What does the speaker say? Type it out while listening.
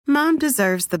Mom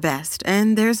deserves the best,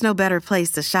 and there's no better place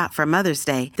to shop for Mother's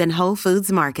Day than Whole Foods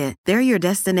Market. They're your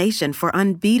destination for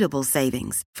unbeatable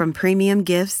savings, from premium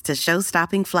gifts to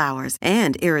show-stopping flowers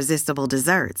and irresistible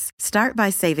desserts. Start by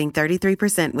saving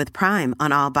 33% with Prime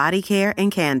on all body care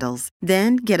and candles.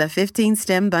 Then get a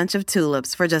 15-stem bunch of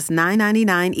tulips for just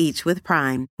 $9.99 each with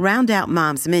Prime. Round out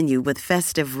Mom's menu with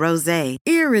festive rosé,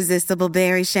 irresistible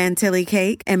berry chantilly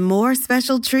cake, and more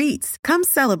special treats. Come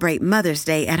celebrate Mother's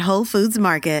Day at Whole Foods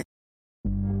Market.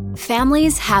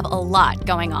 Families have a lot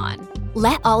going on.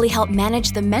 Let Ollie help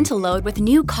manage the mental load with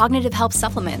new cognitive help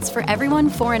supplements for everyone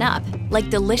 4 and up, like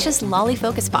delicious Lolly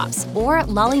Focus Pops or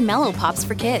Lolly Mellow Pops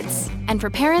for kids. And for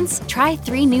parents, try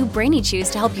 3 new Brainy Chews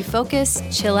to help you focus,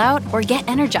 chill out, or get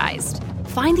energized.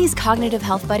 Find these cognitive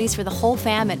health buddies for the whole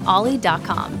fam at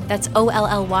ollie.com. That's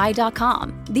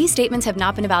OLLY.com. These statements have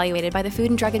not been evaluated by the Food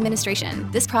and Drug Administration.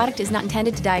 This product is not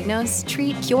intended to diagnose,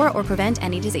 treat, cure, or prevent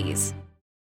any disease.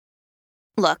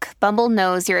 Look, Bumble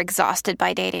knows you're exhausted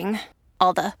by dating.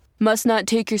 All the, must not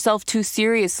take yourself too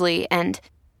seriously, and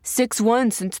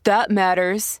 6'1" since that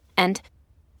matters, and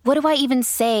what do I even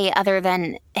say other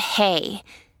than, hey?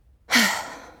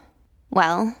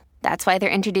 Well, that's why they're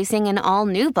introducing an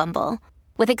all-new Bumble,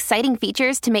 with exciting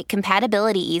features to make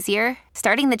compatibility easier,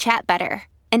 starting the chat better,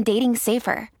 and dating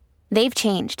safer. They've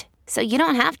changed, so you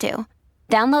don't have to.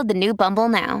 Download the new Bumble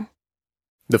now.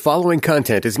 The following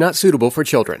content is not suitable for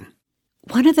children.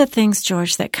 One of the things,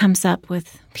 George, that comes up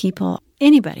with people,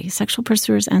 anybody, sexual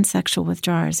pursuers and sexual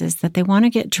withdrawers, is that they want to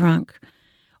get drunk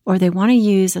or they want to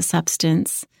use a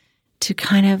substance to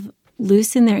kind of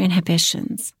loosen their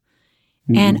inhibitions.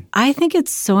 Mm-hmm. And I think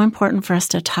it's so important for us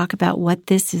to talk about what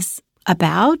this is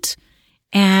about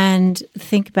and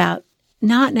think about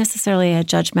not necessarily a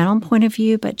judgmental point of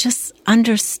view, but just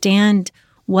understand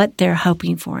what they're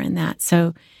hoping for in that.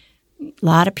 So a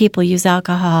lot of people use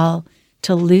alcohol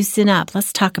to loosen up.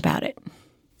 Let's talk about it.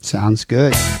 Sounds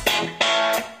good.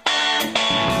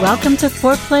 Welcome to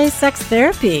Foreplay Sex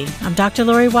Therapy. I'm Dr.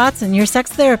 Lori Watson, your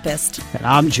sex therapist. And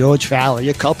I'm George Fowler,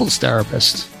 your couples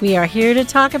therapist. We are here to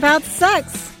talk about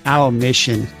sex. Our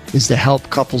mission is to help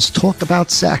couples talk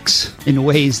about sex in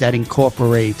ways that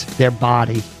incorporate their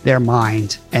body, their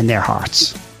mind, and their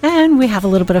hearts. And we have a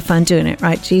little bit of fun doing it,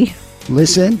 right, G?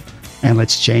 Listen, and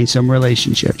let's change some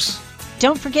relationships.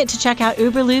 Don't forget to check out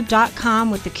uberlube.com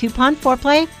with the coupon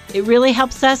Foreplay. It really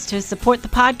helps us to support the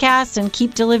podcast and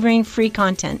keep delivering free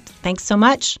content. Thanks so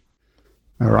much.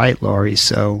 All right, Lori.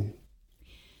 So,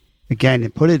 again,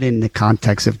 put it in the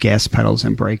context of gas pedals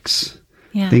and brakes.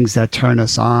 Yeah. Things that turn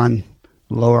us on,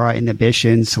 lower our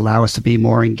inhibitions, allow us to be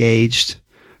more engaged,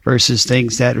 versus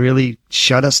things that really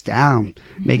shut us down,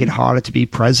 make it harder to be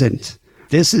present.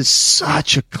 This is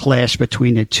such a clash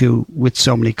between the two with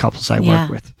so many couples I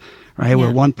work with. Right,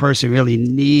 where one person really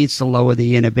needs to lower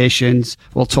the inhibitions.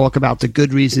 We'll talk about the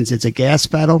good reasons it's a gas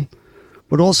pedal,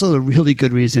 but also the really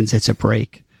good reasons it's a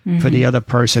brake for the other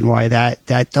person, why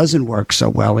that doesn't work so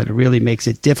well. And it really makes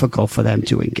it difficult for them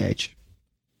to engage.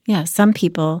 Yeah, some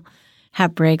people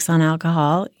have brakes on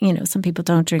alcohol. You know, some people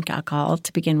don't drink alcohol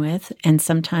to begin with. And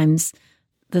sometimes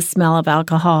the smell of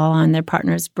alcohol on their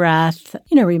partner's breath,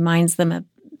 you know, reminds them of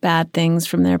bad things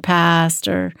from their past,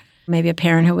 or maybe a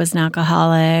parent who was an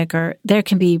alcoholic, or there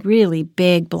can be really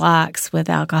big blocks with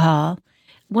alcohol.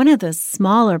 One of the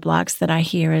smaller blocks that I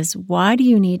hear is, why do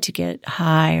you need to get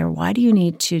high, or why do you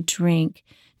need to drink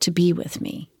to be with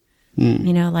me?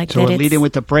 You know, like so we're leading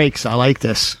with the brakes. I like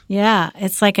this. Yeah,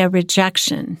 it's like a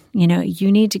rejection. You know,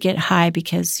 you need to get high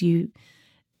because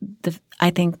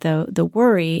I think the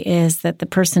worry is that the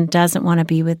person doesn't want to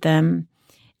be with them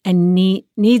and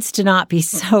needs to not be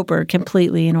sober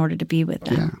completely in order to be with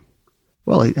them. Yeah.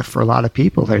 Well, for a lot of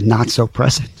people, they're not so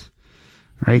present,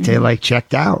 right? Mm-hmm. They're like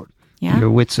checked out. Yeah.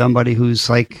 You're with somebody who's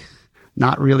like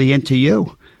not really into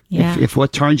you. Yeah. If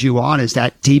what turns you on is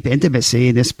that deep intimacy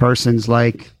and this person's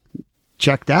like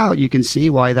checked out, you can see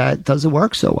why that doesn't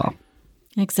work so well.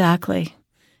 Exactly.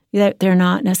 They're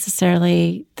not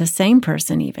necessarily the same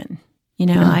person even. You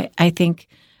know, yeah. I think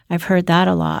I've heard that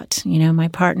a lot. You know, my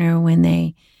partner, when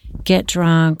they get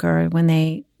drunk or when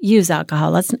they use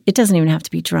alcohol, it doesn't even have to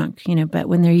be drunk, you know, but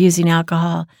when they're using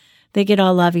alcohol, they get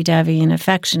all lovey-dovey and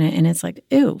affectionate, and it's like,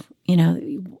 ew, you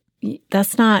know,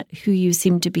 that's not who you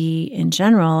seem to be in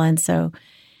general. And so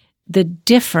the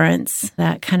difference,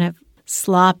 that kind of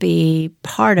sloppy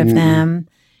part of them,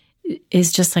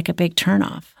 is just like a big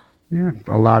turnoff. Yeah,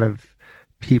 a lot of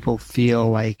people feel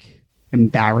like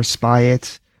embarrassed by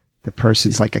it. The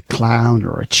person's like a clown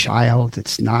or a child.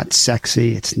 It's not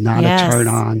sexy. It's not a turn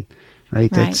on,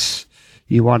 right? It's,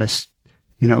 you want to,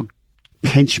 you know,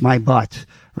 pinch my butt,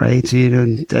 right?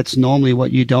 That's normally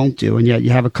what you don't do. And yet you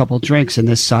have a couple drinks and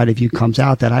this side of you comes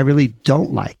out that I really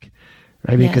don't like,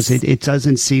 right? Because it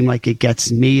doesn't seem like it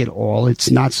gets me at all. It's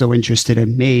not so interested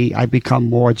in me. I become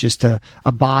more just a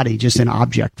body, just an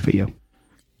object for you.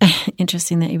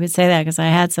 Interesting that you would say that, because I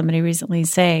had somebody recently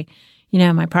say,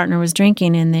 my partner was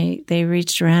drinking and they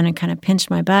reached around and kind of pinched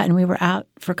my butt, and we were out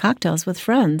for cocktails with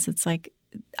friends. It's like,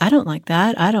 I don't like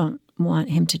that. I don't want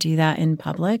him to do that in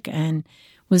public, and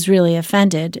was really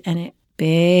offended. And a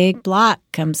big block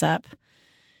comes up.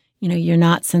 You're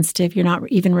not sensitive. You're not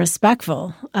even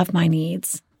respectful of my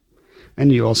needs.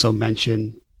 And you also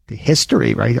mentioned the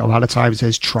history, right? A lot of times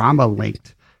there's trauma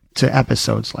linked to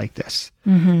episodes like this,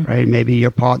 right? Maybe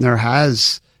your partner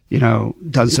has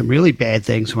done some really bad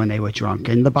things when they were drunk,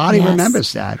 and the body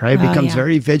remembers that, right? It becomes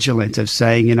very vigilant of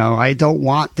saying, I don't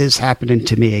want this happening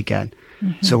to me again.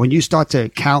 So when you start to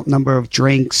count number of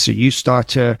drinks, or you start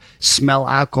to smell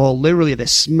alcohol, literally the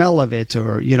smell of it,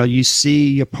 or, you see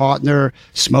your partner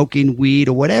smoking weed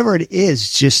or whatever it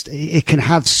is, just, it can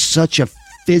have such a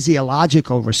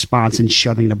physiological response in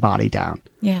shutting the body down.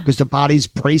 Yeah. Because the body's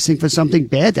bracing for something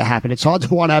bad to happen. It's hard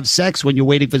to want to have sex when you're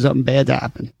waiting for something bad to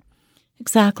happen.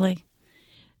 Exactly.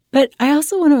 But I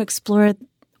also want to explore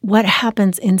what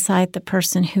happens inside the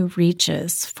person who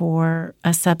reaches for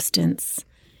a substance.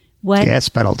 Gas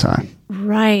pedal time.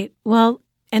 Right. Well,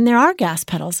 and there are gas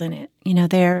pedals in it.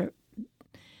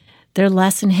 They're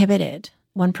less inhibited.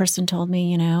 One person told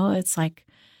me, it's like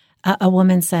a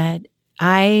woman said,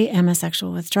 I am a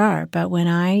sexual withdrawer, but when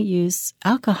I use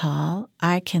alcohol,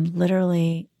 I can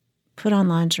literally put on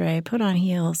lingerie, put on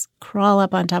heels, crawl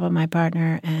up on top of my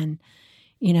partner and,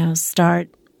 start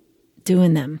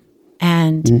doing them.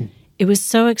 And it was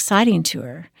so exciting to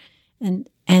her.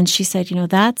 And she said,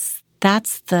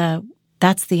 that's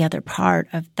the other part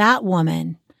of that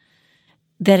woman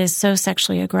that is so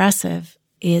sexually aggressive,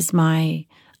 is my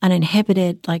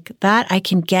uninhibited, like that I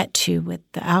can get to with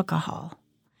the alcohol.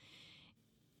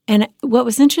 And what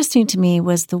was interesting to me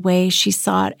was the way she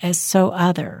saw it as so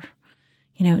other,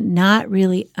 not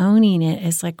really owning it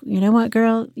as like, you know what,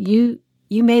 girl, you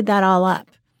made that all up.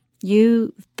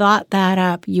 You thought that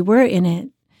up. You were in it,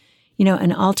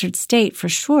 an altered state for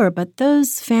sure. But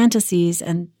those fantasies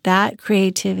and that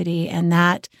creativity and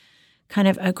that kind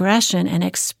of aggression and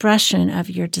expression of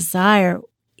your desire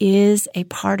is a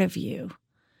part of you.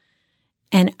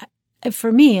 And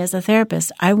for me as a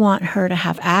therapist, I want her to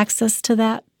have access to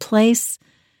that place,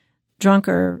 drunk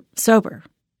or sober.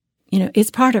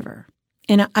 It's part of her.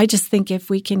 And I just think if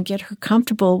we can get her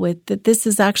comfortable with that this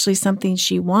is actually something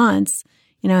she wants,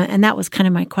 and that was kind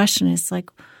of my question, is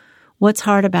like, what's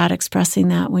hard about expressing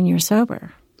that when you're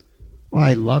sober? Well,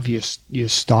 I love you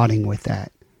starting with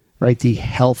that, right? The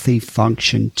healthy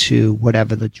function to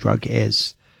whatever the drug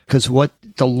is. Because what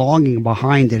the longing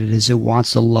behind it is, it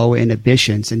wants to lower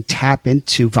inhibitions and tap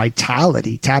into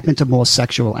vitality, tap into more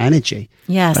sexual energy.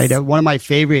 Yes. Right? One of my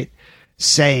favorite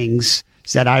sayings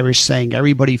is that Irish saying,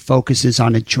 everybody focuses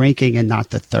on the drinking and not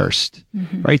the thirst.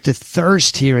 Right? The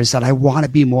thirst here is that I want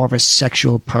to be more of a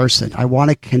sexual person. I want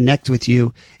to connect with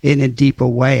you in a deeper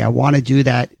way. I want to do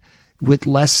that with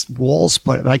less walls.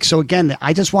 But so again,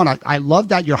 I love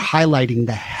that you're highlighting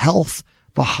the health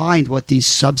behind what these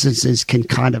substances can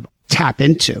kind of tap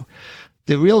into.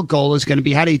 The real goal is going to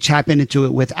be, how do you tap into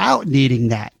it without needing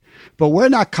that? But we're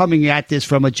not coming at this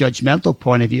from a judgmental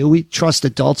point of view. We trust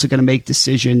adults are going to make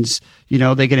decisions.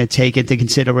 They're going to take into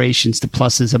considerations the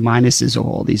pluses and minuses of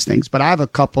all these things. But I have a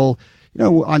couple,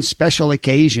 on special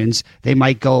occasions, they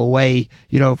might go away,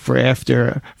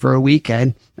 for a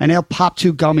weekend, and they'll pop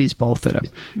 2 gummies, both of them,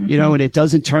 and it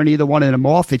doesn't turn either one of them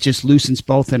off. It just loosens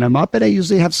both of them up. And they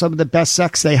usually have some of the best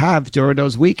sex they have during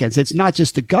those weekends. It's not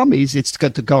just the gummies. It's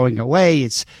got the going away.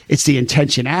 It's the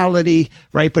intentionality,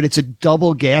 right? But it's a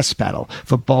double gas pedal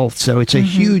for both. So it's a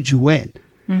huge win.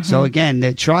 So again,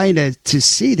 they're trying to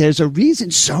see there's a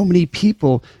reason so many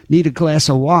people need a glass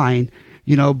of wine,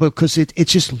 because it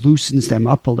just loosens them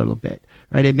up a little bit,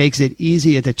 right? It makes it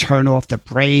easier to turn off the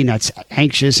brain that's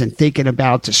anxious and thinking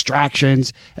about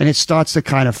distractions. And it starts to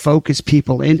kind of focus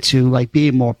people into like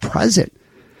being more present.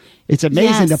 It's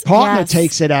amazing. The partner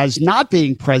takes it as not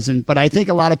being present, but I think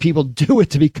a lot of people do it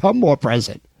to become more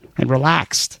present and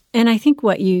relaxed. And I think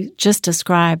what you just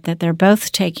described, that they're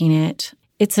both taking it,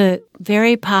 it's a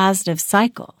very positive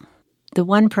cycle. The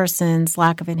one person's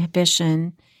lack of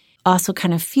inhibition also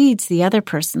kind of feeds the other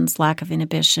person's lack of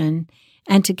inhibition.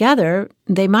 And together,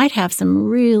 they might have some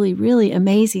really, really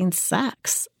amazing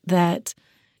sex that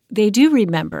they do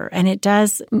remember. And it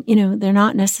does, they're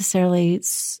not necessarily,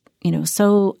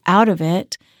 so out of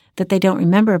it that they don't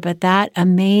remember, but that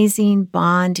amazing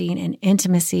bonding and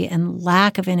intimacy and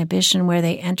lack of inhibition where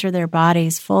they enter their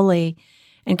bodies fully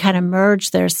and kind of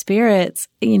merge their spirits,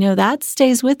 that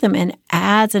stays with them and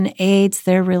adds and aids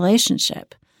their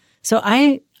relationship. So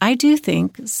I do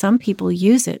think some people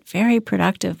use it very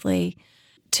productively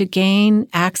to gain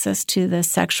access to the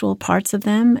sexual parts of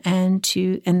them I'm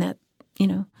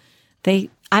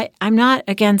not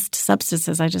against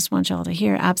substances. I just want y'all to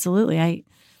hear. Absolutely.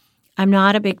 I'm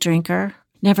not a big drinker.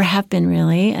 Never have been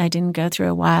really. I didn't go through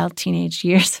a wild teenage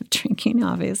years of drinking,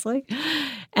 obviously.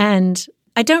 And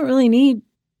I don't really need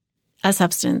a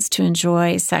substance to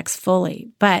enjoy sex fully.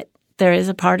 But there is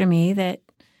a part of me that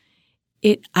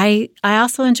I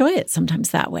also enjoy it sometimes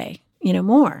that way,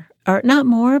 more. Or not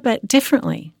more, but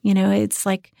differently. It's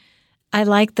like I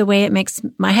like the way it makes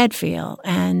my head feel.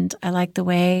 And I like the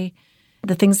way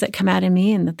the things that come out in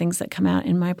me and the things that come out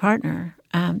in my partner.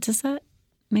 Does that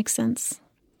make sense?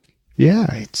 Yeah,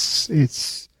 it's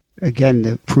again,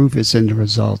 the proof is in the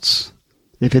results.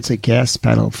 If it's a gas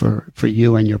pedal for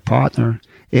you and your partner,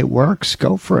 it works,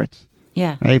 go for it.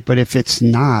 Yeah. Right? But if it's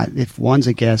not, if one's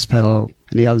a gas pedal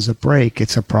and the other's a brake,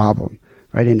 it's a problem.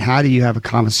 Right? And how do you have a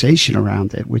conversation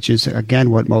around it, which is,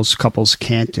 again, what most couples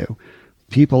can't do.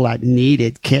 People that need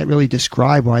it can't really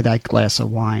describe why that glass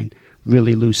of wine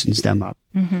really loosens them up.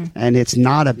 Mm-hmm. And it's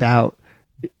not about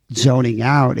zoning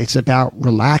out. It's about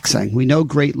relaxing. We know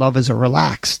great lovers are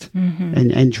relaxed.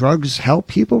 Mm-hmm. And drugs help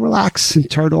people relax and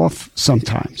turn off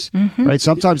sometimes. Mm-hmm. Right?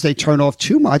 Sometimes they turn off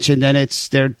too much and then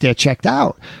they're checked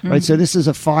out. Mm-hmm. Right? So this is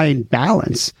a fine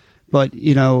balance. But,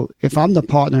 if I'm the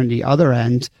partner on the other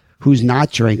end who's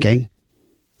not drinking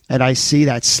and I see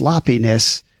that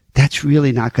sloppiness, that's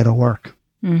really not going to work.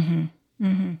 Mm-hmm.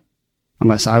 Mm-hmm.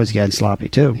 Unless I was getting sloppy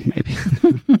too, maybe.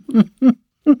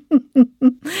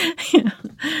 Yeah,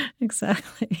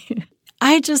 exactly.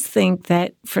 I just think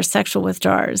that for sexual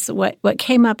withdrawers, what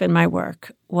came up in my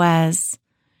work was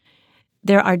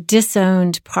there are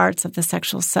disowned parts of the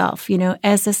sexual self.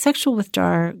 As a sexual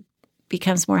withdrawer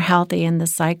becomes more healthy and the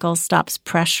cycle stops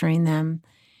pressuring them,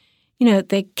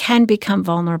 they can become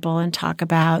vulnerable and talk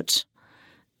about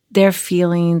their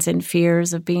feelings and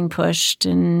fears of being pushed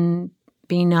and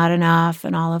being not enough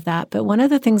and all of that. But one of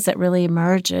the things that really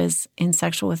emerges in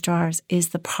sexual withdrawers is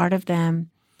the part of them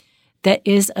that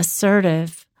is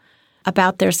assertive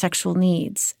about their sexual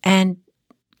needs and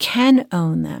can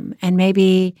own them. And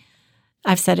maybe,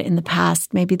 I've said it in the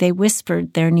past, maybe they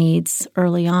whispered their needs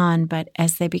early on, but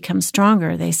as they become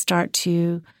stronger, they start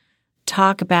to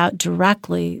talk about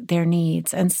directly their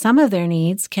needs. And some of their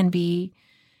needs can be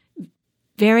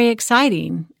very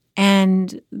exciting,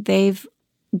 and they've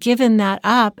given that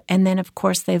up. And then, of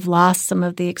course, they've lost some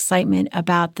of the excitement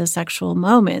about the sexual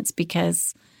moments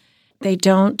because they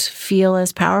don't feel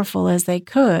as powerful as they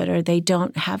could, or they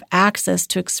don't have access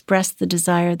to express the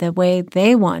desire the way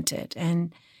they want it.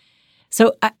 And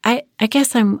so I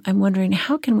guess I'm wondering,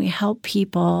 how can we help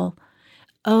people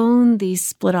own these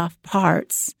split off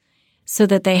parts so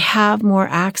that they have more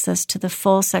access to the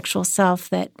full sexual self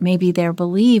that maybe they're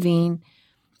believing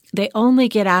they only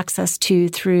get access to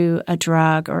through a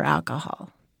drug or alcohol?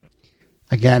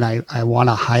 Again, I want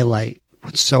to highlight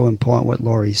what's so important, what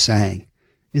Lori's saying,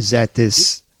 is that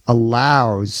this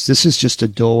is just a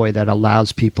doorway that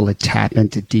allows people to tap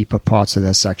into deeper parts of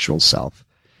their sexual self.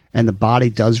 And the body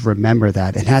does remember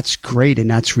that. And that's great. And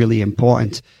that's really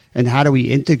important. And how do we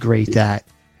integrate that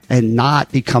and not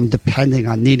become dependent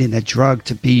on needing a drug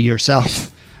to be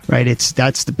yourself? Right?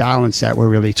 That's the balance that we're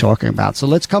really talking about. So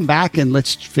let's come back and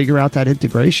let's figure out that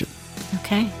integration.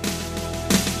 Okay.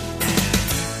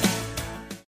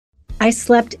 I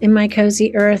slept in my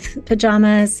Cozy Earth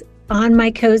pajamas on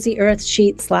my Cozy Earth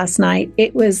sheets last night.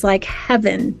 It was like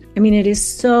heaven. I mean, it is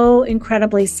so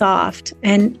incredibly soft.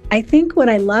 And I think what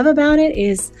I love about it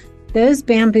is those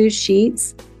bamboo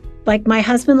sheets, like my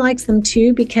husband likes them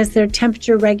too because they're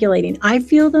temperature regulating. I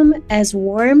feel them as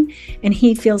warm and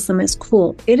he feels them as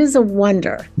cool. It is a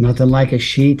wonder. Nothing like a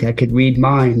sheet that could read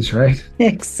minds, right?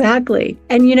 Exactly.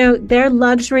 And they're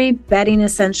luxury bedding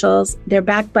essentials. They're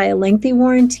backed by a lengthy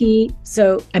warranty.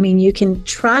 So, you can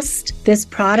trust this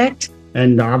product.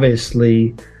 And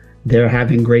obviously, they're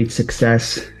having great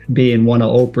success, being one of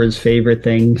Oprah's favorite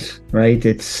things, right?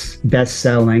 It's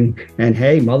best-selling. And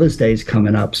hey, Mother's Day is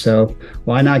coming up, so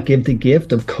why not give the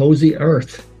gift of Cozy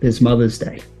Earth this Mother's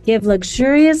Day? Give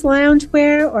luxurious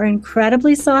loungewear or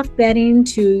incredibly soft bedding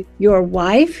to your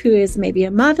wife, who is maybe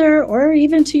a mother, or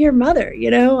even to your mother.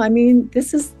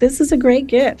 This is a great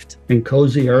gift. And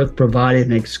Cozy Earth provided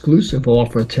an exclusive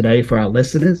offer today for our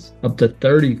listeners, up to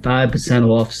 35%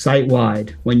 off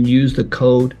site-wide when you use the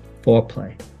code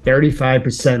FOREPLAY.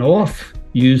 35% off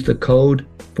use the code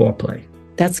FOREPLAY.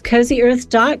 That's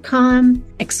CozyEarth.com.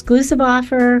 Exclusive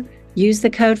offer. Use the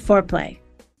code FOREPLAY.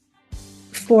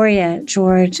 Foria,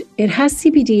 George, it has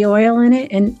CBD oil in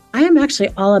it, and I am actually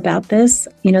all about this.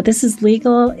 This is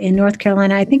legal in North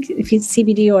Carolina. I think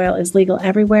CBD oil is legal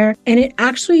everywhere, and it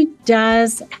actually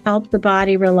does help the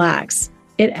body relax.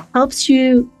 It helps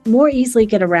you more easily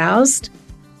get aroused.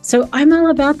 So I'm all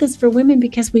about this for women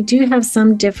because we do have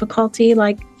some difficulty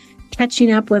like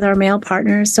catching up with our male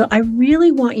partners. So I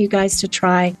really want you guys to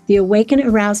try the Awaken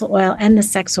Arousal Oil and the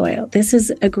Sex Oil. This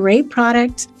is a great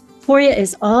product. Foria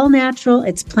is all natural.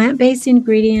 It's plant-based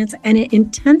ingredients, and it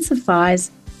intensifies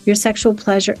your sexual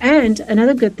pleasure. And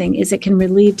another good thing is it can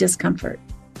relieve discomfort.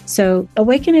 So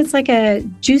Awaken, it's like a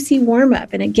juicy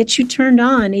warm-up, and it gets you turned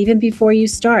on even before you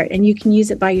start. And you can use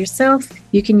it by yourself.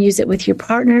 You can use it with your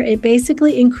partner. It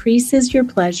basically increases your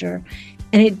pleasure,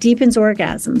 and it deepens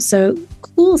orgasm. So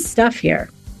cool stuff here.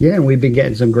 Yeah, and we've been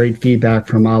getting some great feedback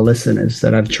from our listeners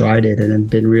that have tried it and have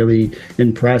been really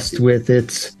impressed with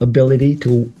its ability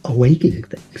to awaken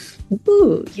things.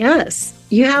 Ooh, yes.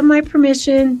 You have my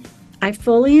permission. I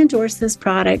fully endorse this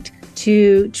product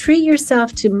to treat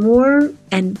yourself to more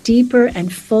and deeper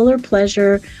and fuller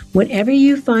pleasure whenever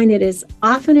you find it as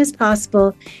often as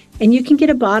possible. And you can get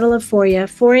a bottle of Foria.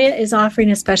 Foria is offering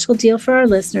a special deal for our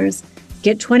listeners.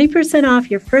 Get 20%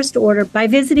 off your first order by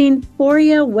visiting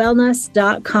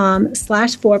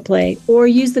ForiaWellness.com/foreplay or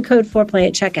use the code FOREPLAY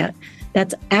at checkout.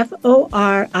 That's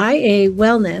FORIA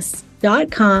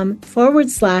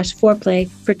Wellness.com/foreplay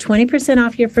for 20%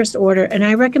 off your first order. And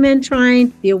I recommend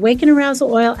trying the Awaken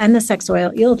Arousal Oil and the Sex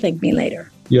Oil. You'll thank me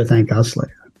later. You'll thank us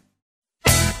later.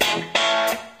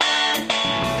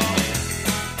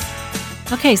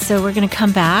 Okay, so we're going to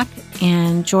come back,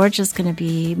 and George is going to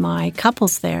be my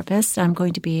couples therapist. I'm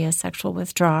going to be a sexual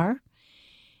withdrawer,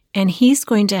 and he's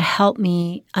going to help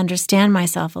me understand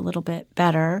myself a little bit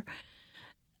better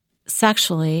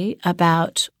sexually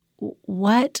about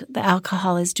what the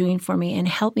alcohol is doing for me and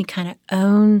help me kind of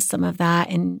own some of that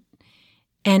and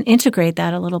integrate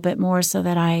that a little bit more so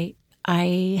that I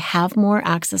have more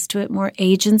access to it, more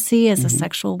agency as a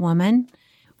sexual woman.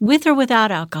 With or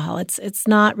without alcohol, it's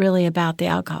not really about the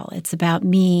alcohol. It's about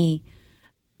me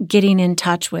getting in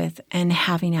touch with and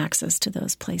having access to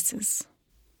those places.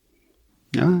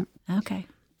 All right. Okay.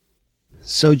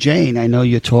 So, Jane, I know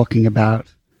you're talking about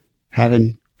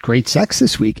having great sex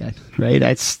this weekend, right?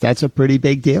 That's a pretty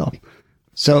big deal.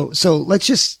 So let's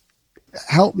just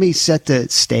help me set the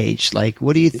stage. Like,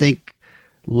 what do you think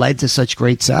led to such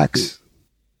great sex?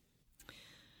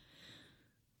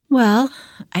 Well,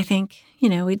 I think,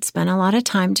 we'd spent a lot of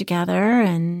time together,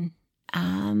 and,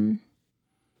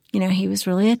 he was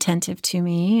really attentive to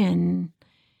me. And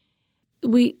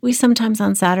we sometimes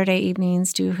on Saturday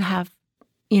evenings do have,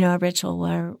 a ritual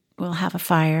where we'll have a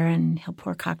fire and he'll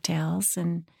pour cocktails.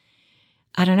 And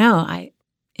I don't know,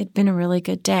 it'd been a really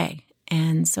good day.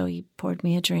 And so he poured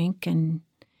me a drink, and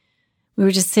we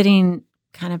were just sitting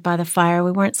kind of by the fire.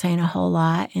 We weren't saying a whole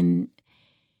lot. And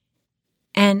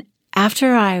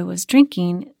after I was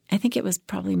drinking, I think it was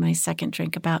probably my second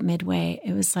drink about midway,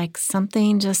 it was like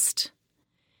something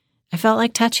I felt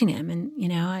like touching him. And,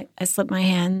 I slipped my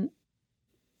hand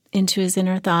into his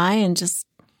inner thigh and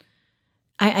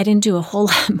I didn't do a whole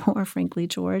lot more, frankly,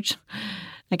 George.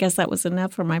 I guess that was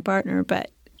enough for my partner.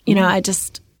 But,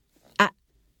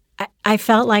 I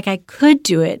felt like I could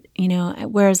do it,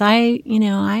 whereas I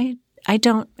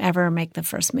don't ever make the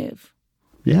first move.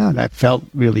 Yeah, that felt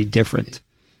really different.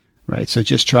 Right. So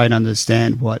just try and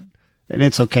understand and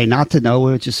it's okay not to know,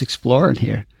 we're just exploring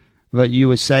here. But you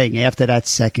were saying after that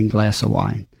second glass of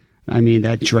wine,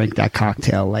 that drink, that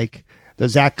cocktail, like,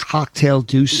 does that cocktail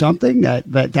do something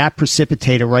that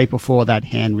precipitated right before that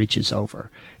hand reaches over?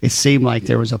 It seemed like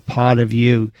there was a part of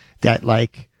you that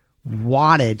like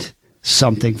wanted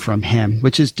something from him,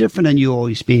 which is different than you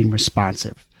always being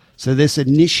responsive. So this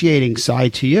initiating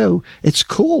side to you, it's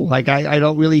cool. Like I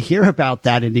don't really hear about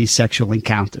that in these sexual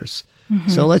encounters. Mm-hmm.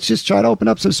 So let's just try to open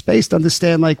up some space to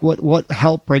understand like what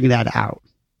helped bring that out.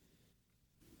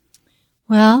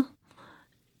 Well,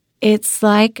 it's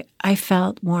like I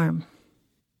felt warm.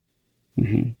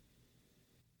 Mm-hmm.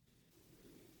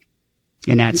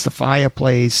 And that's the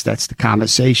fireplace, that's the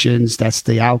conversations, that's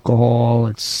the alcohol,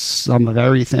 it's some of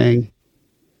everything.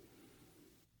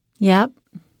 Yep.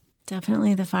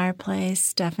 Definitely the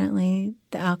fireplace, definitely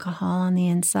the alcohol on the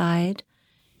inside,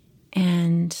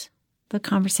 and the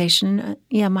conversation.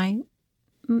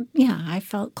 I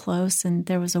felt close, and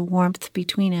there was a warmth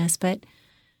between us, but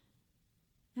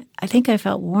I think I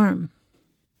felt warm.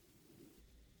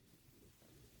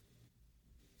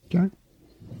 Okay.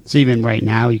 So even right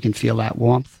now, you can feel that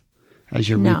warmth as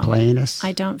you're No, replaying this?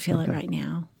 I don't feel it right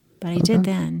now, but I did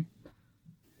then.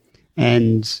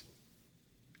 And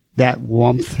that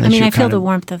warmth. I mean, I feel the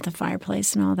warmth of the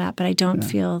fireplace and all that, but I don't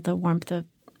feel the warmth of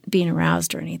being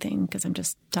aroused or anything because I'm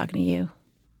just talking to you.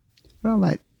 Well,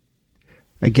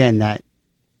 that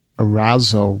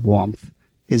arousal warmth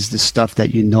is the stuff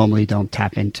that you normally don't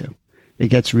tap into. It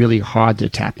gets really hard to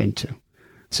tap into.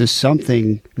 So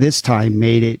something this time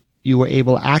made it, you were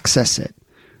able to access it,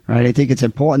 right? I think it's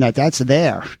important that that's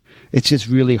there. It's just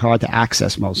really hard to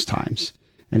access most times.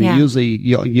 And usually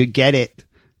you get it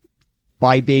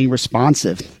by being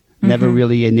responsive, never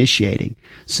really initiating.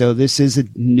 So this is a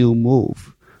new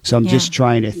move. So I'm just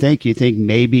trying to think, you think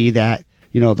maybe that,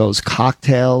 those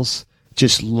cocktails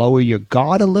just lower your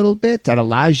guard a little bit, that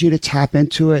allows you to tap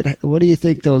into it. What do you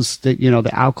think the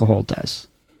alcohol does?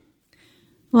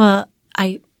 Well,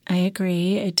 I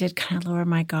agree. It did kind of lower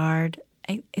my guard.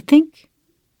 I think,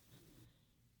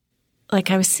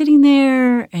 like, I was sitting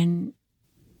there and,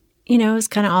 it was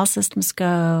kind of all systems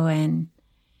go, and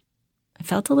I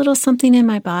felt a little something in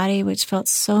my body, which felt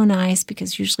so nice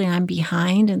because usually I'm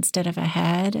behind instead of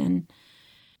ahead. And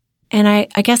I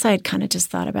guess I had kind of just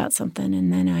thought about something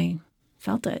and then I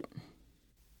felt it.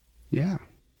 Yeah.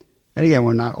 And again,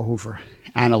 we're not over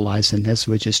analyzing this.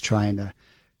 We're just trying to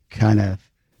kind of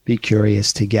be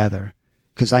curious together.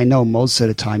 Because I know most of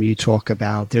the time you talk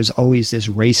about there's always this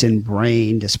racing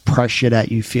brain, this pressure that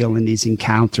you feel in these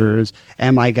encounters.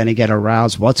 Am I going to get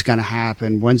aroused? What's going to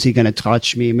happen? When's he going to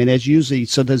touch me? I mean, there's usually,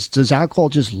 so does alcohol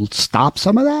just stop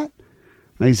some of that?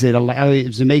 Like,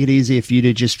 does it make it easier for you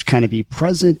to just kind of be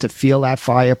present, to feel that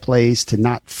fireplace, to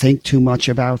not think too much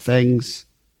about things?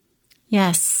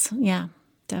 Yes. Yeah,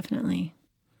 definitely.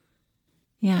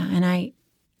 Yeah. And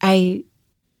I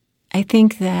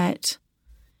think that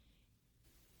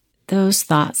those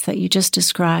thoughts that you just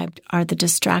described are the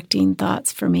distracting thoughts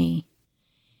for me,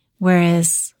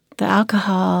 whereas the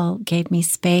alcohol gave me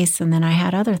space and then I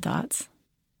had other thoughts.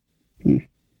 And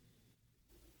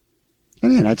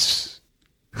yeah,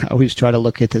 I always try to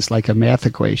look at this like a math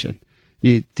equation.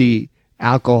 The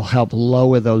alcohol helped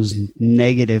lower those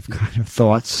negative kind of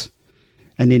thoughts.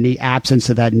 And in the absence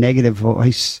of that negative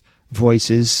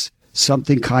voices,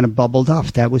 something kind of bubbled up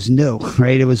that was new,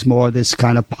 right? It was more this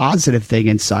kind of positive thing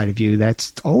inside of you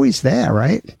that's always there,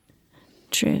 right?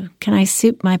 True. Can I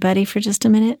soup my buddy for just a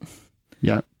minute?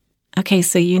 Yeah. Okay,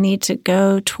 so you need to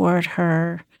go toward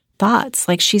her thoughts.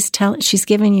 Like she's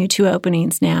giving you 2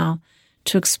 openings now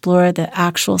to explore the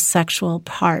actual sexual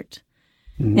part.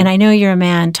 Mm-hmm. And I know you're a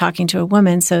man talking to a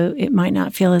woman, so it might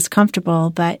not feel as comfortable,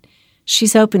 but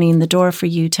she's opening the door for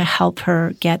you to help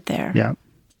her get there. Yeah.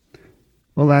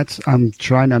 Well, I'm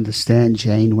trying to understand,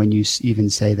 Jane, when you even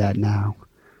say that now,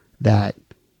 that,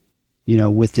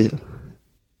 with the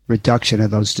reduction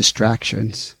of those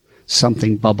distractions,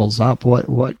 something bubbles up.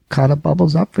 What kind of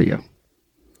bubbles up for you?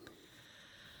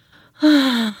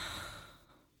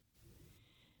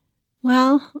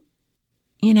 Well,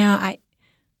 I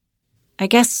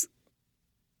guess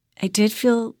I did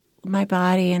feel my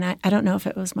body, and I don't know if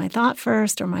it was my thought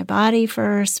first or my body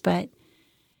first, but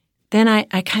then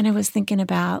I kind of was thinking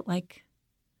about, like,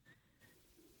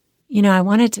 I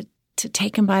wanted to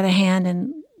take him by the hand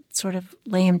and sort of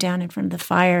lay him down in front of the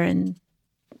fire and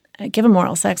give him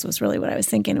oral sex was really what I was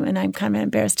thinking. And I'm kind of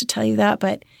embarrassed to tell you that,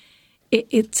 but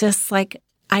it's just like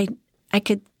I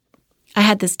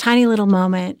had this tiny little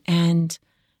moment and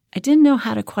I didn't know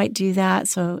how to quite do that.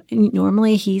 So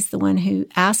normally he's the one who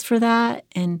asked for that.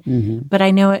 But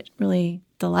I know it really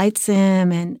delights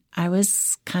him. And I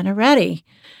was kind of ready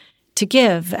to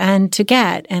give and to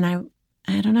get. And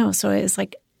I don't know. So it's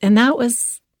like, and that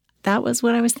was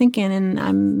what I was thinking. And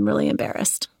I'm really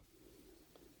embarrassed.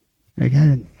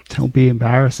 Again, don't be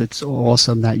embarrassed. It's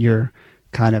awesome that you're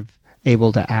kind of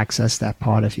able to access that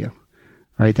part of you,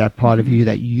 right? That part of you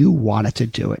that you wanted to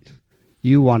do it.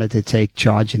 You wanted to take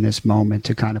charge in this moment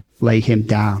to kind of lay him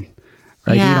down,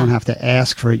 right? Yeah. You don't have to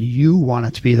ask for it. You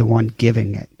wanted to be the one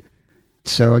giving it.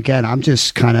 So again, I'm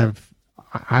just kind of,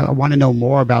 I want to know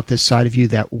more about this side of you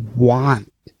that wanted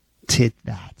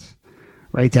that,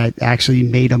 right? That actually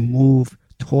made a move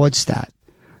towards that.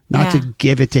 Not to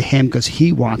give it to him because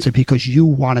he wants it, because you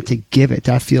wanted to give it.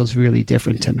 That feels really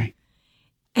different to me.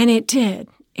 And it did.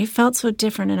 It felt so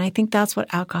different. And I think that's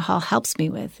what alcohol helps me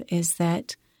with, is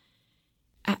that,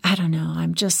 I don't know,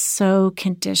 I'm just so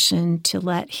conditioned to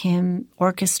let him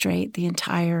orchestrate the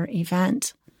entire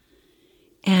event.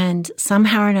 And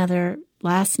somehow or another,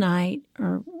 last night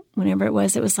or whenever it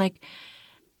was like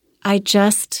I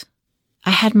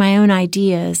had my own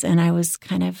ideas and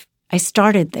I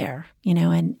started there,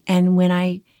 and when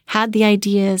I had the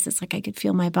ideas. It's like I could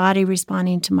feel my body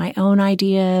responding to my own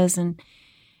ideas, and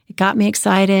it got me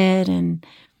excited.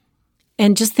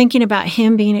 And just thinking about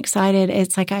him being excited,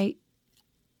 it's like I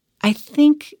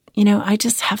think, I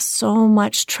just have so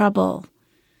much trouble.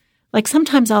 Like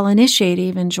sometimes I'll initiate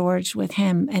even George with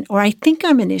him, or I think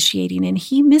I'm initiating and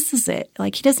he misses it.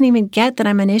 Like he doesn't even get that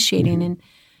I'm initiating.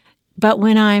 But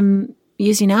when I'm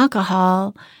using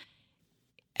alcohol,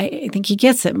 I think he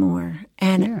gets it more.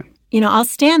 And, I'll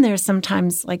stand there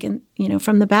sometimes like,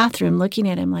 from the bathroom looking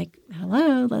at him like,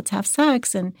 hello, let's have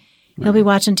sex. And he'll be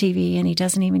watching TV and he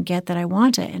doesn't even get that I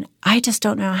want it. And I just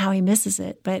don't know how he misses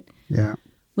it. But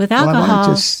with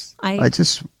alcohol, I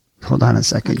just hold on a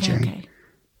second, Jane. Okay.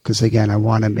 Because again, I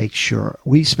want to make sure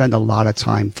we spend a lot of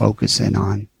time focusing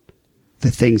on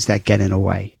the things that get in the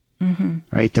way,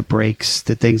 right? The breaks,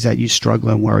 the things that you struggle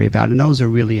and worry about. And those are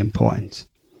really important.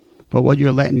 But what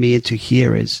you're letting me into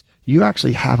here is you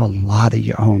actually have a lot of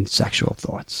your own sexual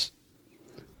thoughts.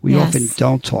 We often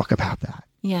don't talk about that.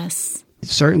 Yes.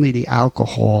 Certainly the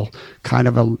alcohol kind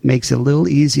of makes it a little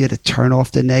easier to turn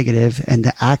off the negative and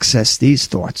to access these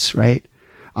thoughts, right?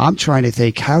 I'm trying to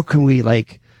think, how can we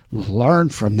learn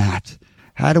from that?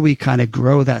 How do we kind of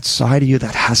grow that side of you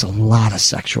that has a lot of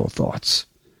sexual thoughts?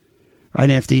 Right?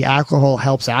 And if the alcohol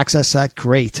helps access that,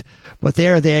 great. But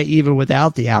they're there even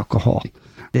without the alcohol.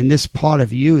 Then this part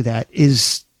of you that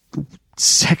is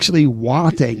sexually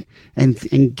wanting and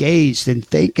engaged and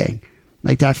thinking,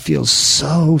 like that feels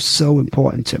so, so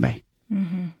important to me.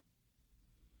 Mm-hmm.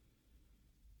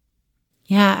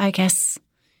 Yeah, I guess,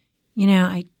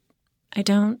 I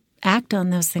don't act on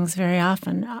those things very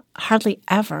often, hardly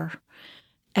ever,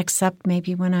 except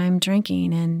maybe when I'm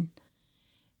drinking. And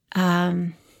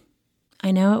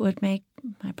I know it would make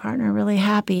my partner really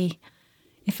happy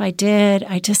if I did.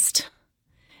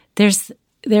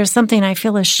 There's something I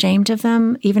feel ashamed of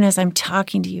them, even as I'm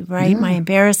talking to you, right? My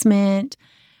embarrassment.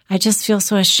 I just feel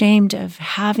so ashamed of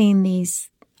having these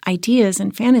ideas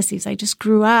and fantasies. I just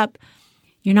grew up.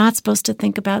 You're not supposed to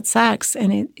think about sex.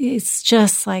 And it's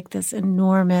just like this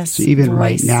enormous even voice.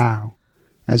 Right now,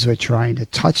 as we're trying to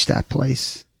touch that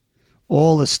place,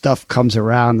 all the stuff comes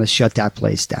around to shut that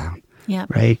place down. Yeah.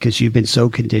 Right? Because you've been so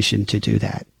conditioned to do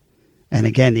that. And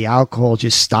again, the alcohol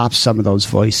just stops some of those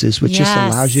voices, which just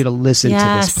allows you to listen to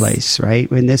this place,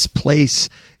 right? When this place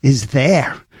is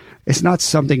there. It's not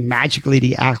something magically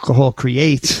the alcohol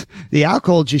creates. The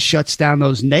alcohol just shuts down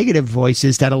those negative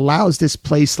voices that allows this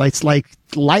place, it's like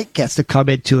light gets to come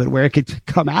into it where it could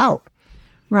come out.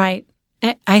 Right.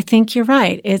 I think you're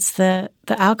right. It's the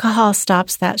alcohol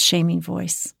stops that shaming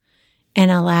voice and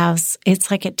allows,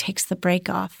 it's like it takes the brake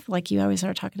off. Like you always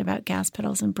are talking about gas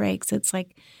pedals and brakes. It's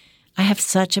like I have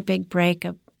such a big brake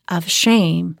of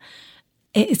shame.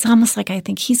 It's almost like I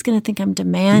think he's going to think I'm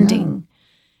demanding.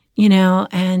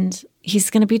 And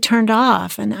he's going to be turned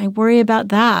off. And I worry about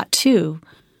that too.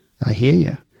 I hear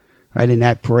you. Right. And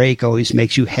that break always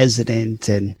makes you hesitant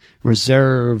and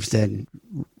reserved and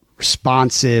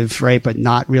responsive, right? But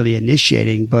not really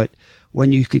initiating. But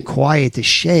when you can quiet the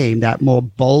shame, that more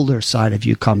bolder side of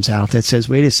you comes out that says,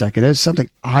 wait a second, there's something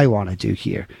I want to do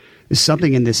here. There's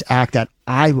something in this act that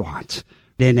I want.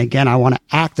 Then again, I want to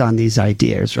act on these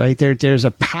ideas, right? There's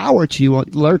a power to you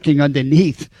lurking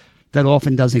underneath that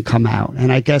often doesn't come out.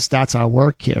 And I guess that's our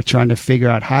work here, trying to figure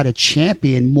out how to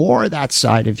champion more of that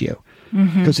side of you.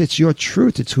 Because it's your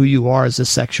truth. It's who you are as a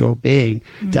sexual being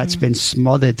that's been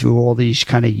smothered through all these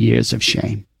kind of years of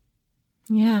shame.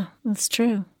 Yeah, that's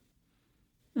true.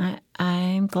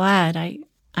 I'm glad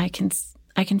I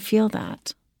can feel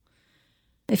that.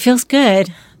 It feels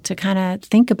good to kind of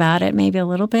think about it maybe a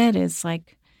little bit. It's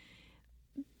like,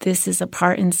 this is a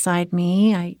part inside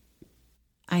me.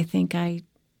 I think I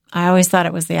always thought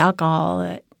it was the alcohol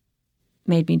that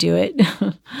made me do it.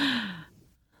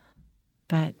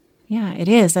 But yeah, it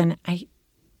is. And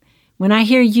when I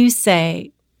hear you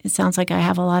say, it sounds like I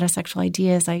have a lot of sexual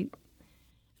ideas, I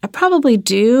probably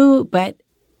do, but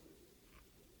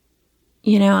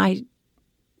I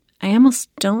almost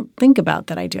don't think about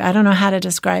that I do. I don't know how to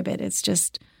describe it. It's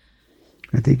just...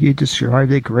 I think you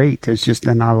described it great. There's just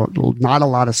not a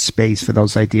lot of space for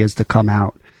those ideas to come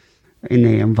out in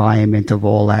the environment of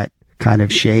all that kind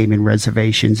of shame and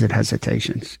reservations and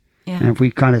hesitations. Yeah. And if we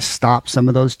kind of stop some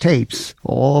of those tapes,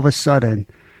 all of a sudden,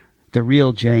 the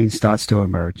real Jane starts to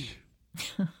emerge.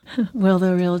 Will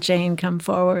the real Jane come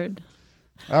forward?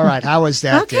 All right. How was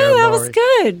that? Okay, that was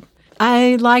good.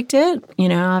 I liked it.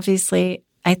 Obviously,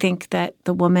 I think that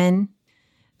the woman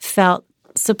felt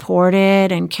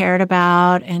supported and cared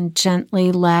about and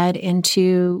gently led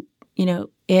into,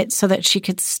 it so that she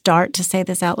could start to say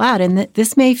this out loud. And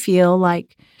this may feel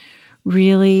like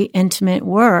really intimate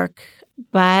work.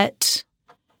 But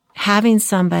having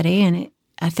somebody, and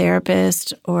a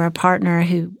therapist or a partner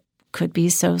who could be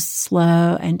so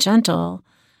slow and gentle,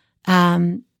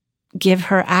 give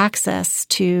her access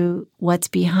to what's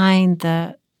behind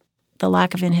the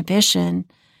lack of inhibition,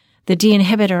 the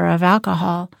de-inhibitor of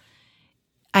alcohol,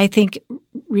 I think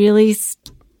really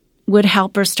would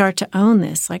help her start to own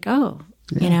this. Like,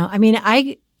 when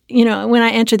I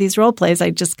enter these role plays, I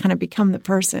just kind of become the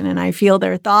person, and I feel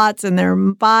their thoughts and their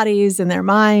bodies and their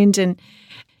mind. And,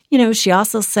 she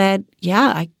also said,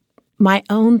 my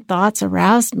own thoughts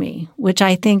aroused me, which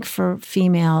I think for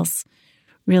females,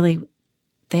 really,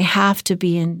 they have to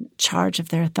be in charge of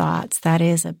their thoughts. That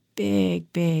is a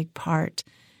big, big part,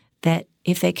 that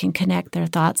if they can connect their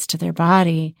thoughts to their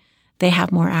body, they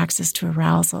have more access to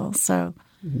arousal. So,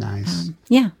 nice.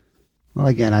 Well,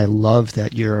 again, I love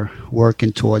that you're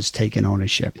working towards taking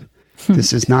ownership.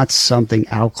 This is not something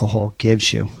alcohol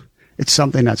gives you. It's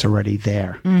something that's already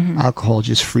there. Mm-hmm. Alcohol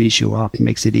just frees you up,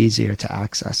 makes it easier to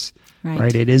access.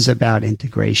 Right? It is about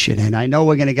integration. And I know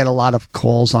we're going to get a lot of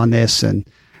calls on this. And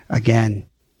again,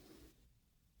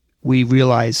 we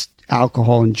realize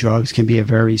alcohol and drugs can be a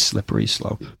very slippery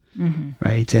slope. Mm-hmm.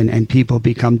 Right. And people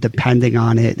become dependent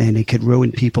on it, and it could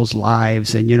ruin people's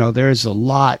lives. And, there's a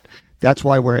lot. That's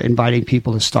why we're inviting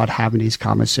people to start having these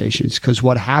conversations, because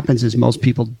what happens is most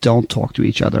people don't talk to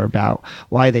each other about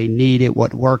why they need it,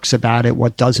 what works about it,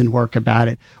 what doesn't work about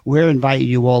it. We're inviting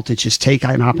you all to just take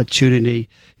an opportunity.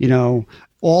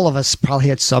 All of us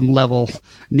probably at some level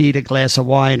need a glass of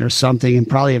wine or something, and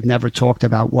probably have never talked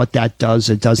about what that does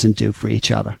or doesn't do for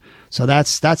each other. So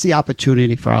that's the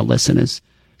opportunity for our listeners.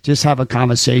 Just have a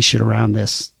conversation around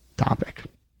this topic.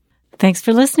 Thanks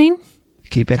for listening.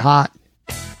 Keep it hot.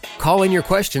 Call in your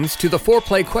questions to the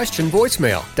Foreplay question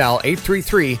voicemail. Dial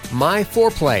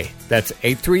 833-MY-4PLAY. That's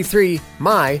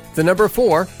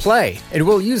 833-MY-4-PLAY. And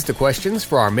we'll use the questions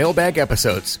for our mailbag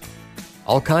episodes.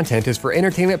 All content is for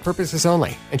entertainment purposes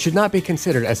only and should not be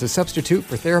considered as a substitute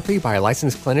for therapy by a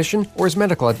licensed clinician or as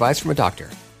medical advice from a doctor.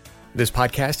 This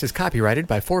podcast is copyrighted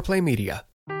by Foreplay Media.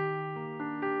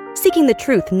 Seeking the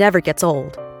truth never gets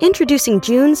old. Introducing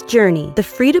June's Journey, the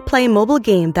free-to-play mobile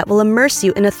game that will immerse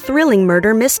you in a thrilling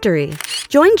murder mystery.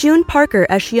 Join June Parker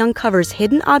as she uncovers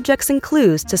hidden objects and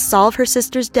clues to solve her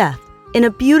sister's death in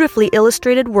a beautifully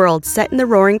illustrated world set in the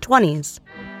Roaring '20s.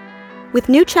 With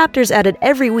new chapters added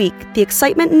every week, the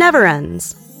excitement never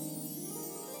ends.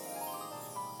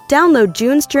 Download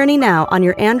June's Journey now on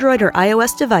your Android or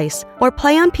iOS device, or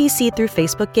play on PC through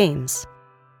Facebook Games.